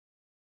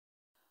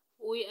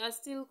We are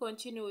still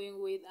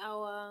continuing with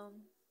our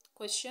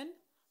question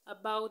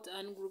about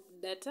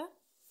ungrouped data.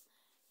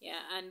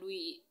 And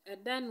we are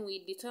done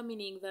with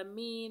determining the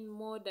mean,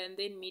 mode, and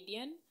then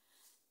median.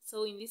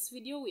 So in this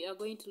video, we are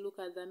going to look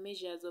at the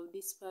measures of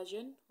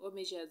dispersion or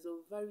measures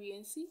of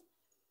variancy.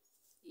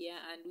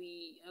 And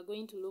we are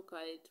going to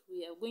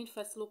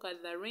first look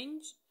at the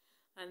range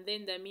and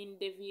then the mean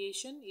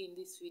deviation in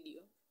this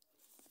video.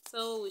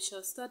 So we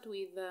shall start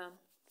with the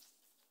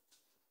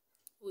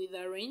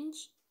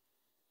range.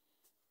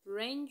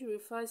 Range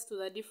refers to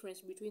the difference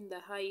between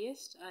the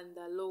highest and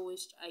the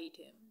lowest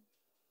item.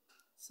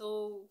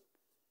 So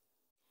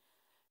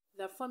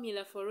the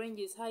formula for range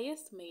is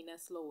highest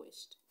minus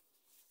lowest.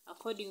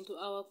 According to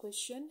our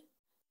question,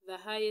 the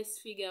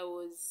highest figure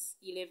was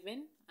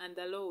 11 and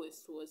the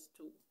lowest was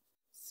 2.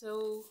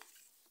 So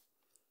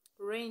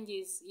range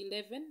is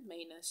 11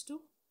 minus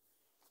 2.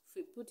 If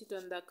we put it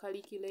on the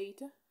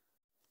calculator,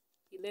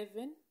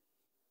 11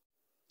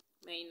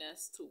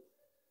 minus 2,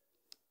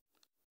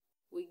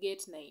 we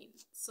get 9.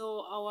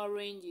 So our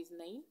range is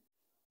 9.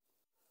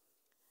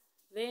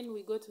 Then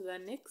we go to the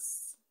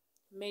next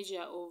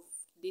measure of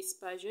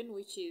dispersion,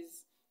 which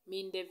is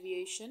mean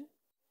deviation.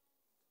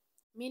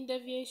 Mean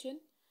deviation,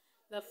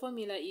 the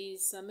formula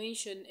is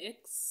summation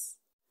x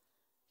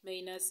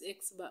minus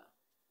x bar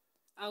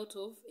out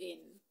of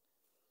n.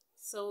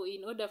 So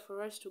in order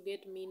for us to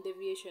get mean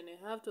deviation, we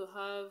have to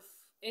have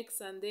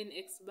x and then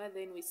x bar,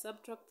 then we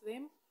subtract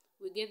them,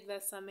 we get the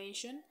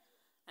summation,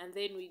 and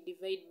then we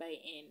divide by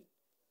n.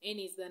 N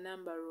is the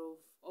number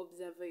of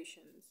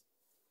observations.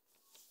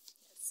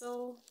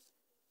 So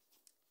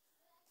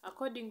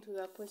according to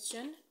the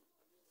question,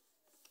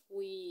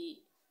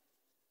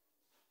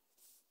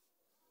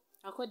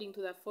 according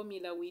to the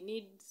formula, we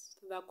need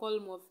the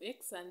column of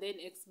x and then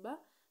x bar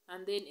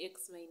and then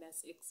x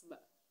minus x bar.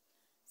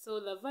 So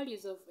the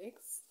values of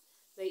x,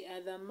 they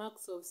are the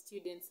marks of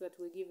students that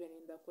were given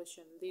in the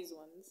question, these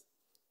ones.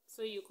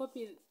 So you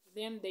copy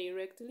them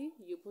directly,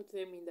 you put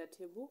them in the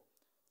table.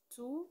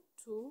 2,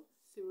 2,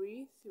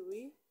 3,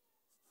 3,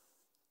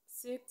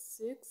 6,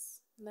 6,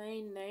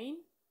 9, 9,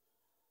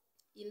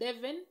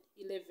 11,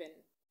 11.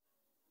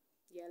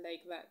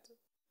 Like that,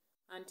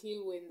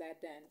 until when they're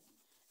done.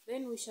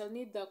 Then we shall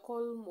need the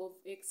column of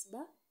x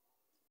bar.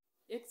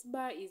 X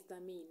bar is the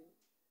mean.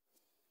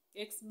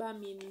 X bar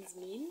means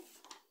mean.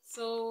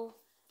 So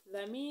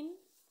the mean,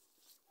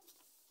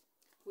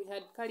 we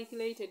had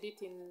calculated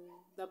it in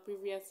the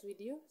previous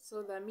video.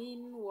 So the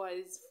mean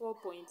was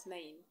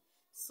 4.9.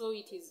 So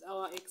it is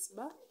our x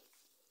bar.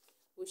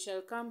 We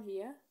shall come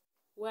here.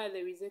 Where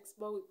there is x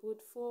bar, we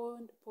put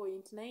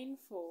 4.9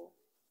 for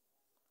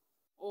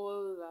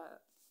all the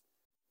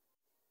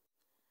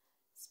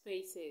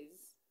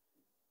spaces.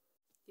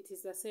 It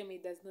is the same,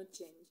 it does not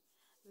change.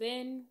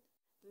 Then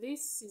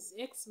this is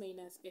x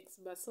minus x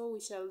bar, so we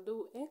shall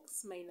do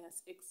x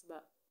minus x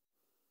bar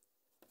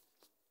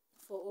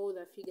for all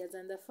the figures.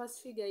 And the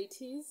first figure,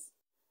 it is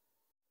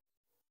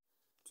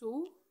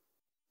 2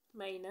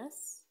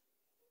 minus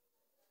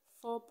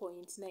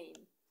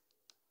 4.9,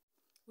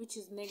 which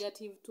is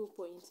negative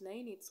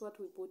 2.9. It's what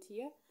we put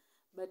here,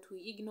 but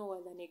we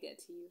ignore the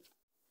negative.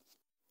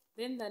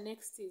 Then the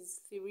next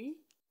is 3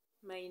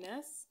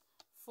 minus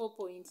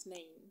 4.9,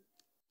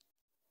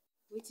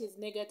 which is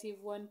negative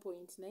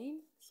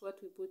 1.9. It's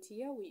what we put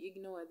here, we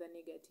ignore the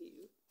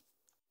negative.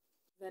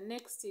 The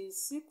next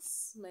is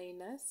 6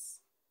 minus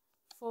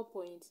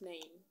 4.9.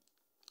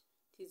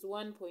 It is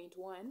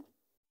 1.1,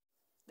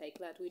 like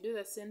that. We do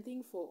the same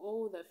thing for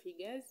all the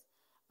figures.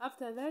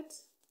 After that,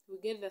 we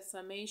get the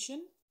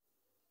summation.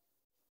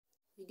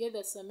 We get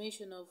the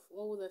summation of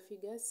all the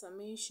figures,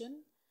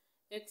 summation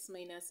x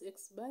minus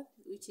x bar,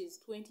 which is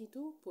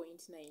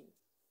 22.9.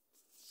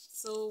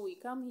 So we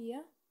come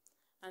here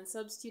and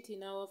substitute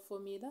in our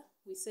formula.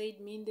 We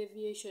said mean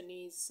deviation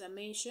is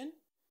summation,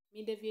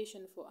 mean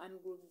deviation for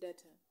ungrouped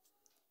data.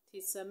 It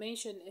is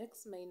summation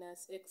x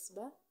minus x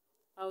bar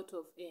out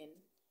of n.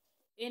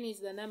 N is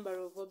the number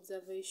of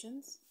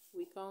observations.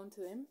 We count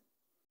them.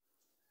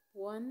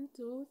 1,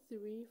 2,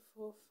 3,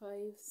 4,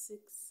 5,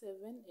 6,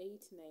 7,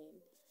 8,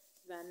 9.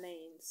 The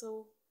 9.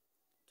 So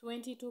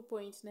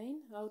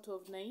 22.9 out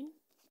of 9.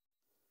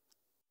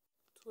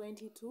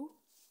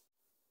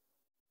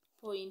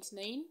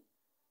 22.9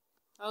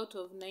 out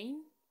of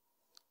 9.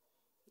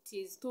 It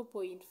is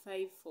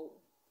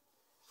 2.54.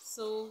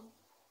 So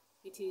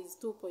it is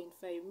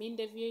 2.5. Mean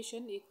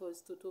deviation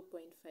equals to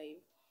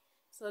 2.5.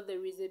 So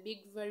there is a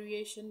big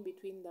variation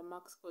between the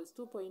marks, because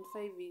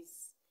 2.5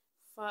 is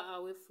far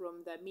away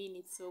from the mean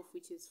itself,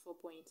 which is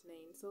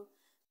 4.9. So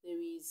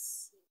there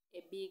is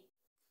a big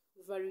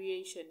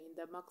variation in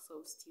the marks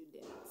of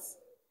students.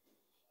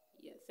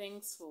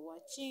 Thanks for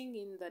watching.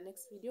 In the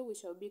next video, we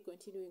shall be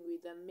continuing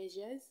with the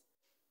measures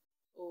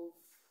of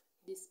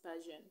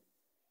dispersion.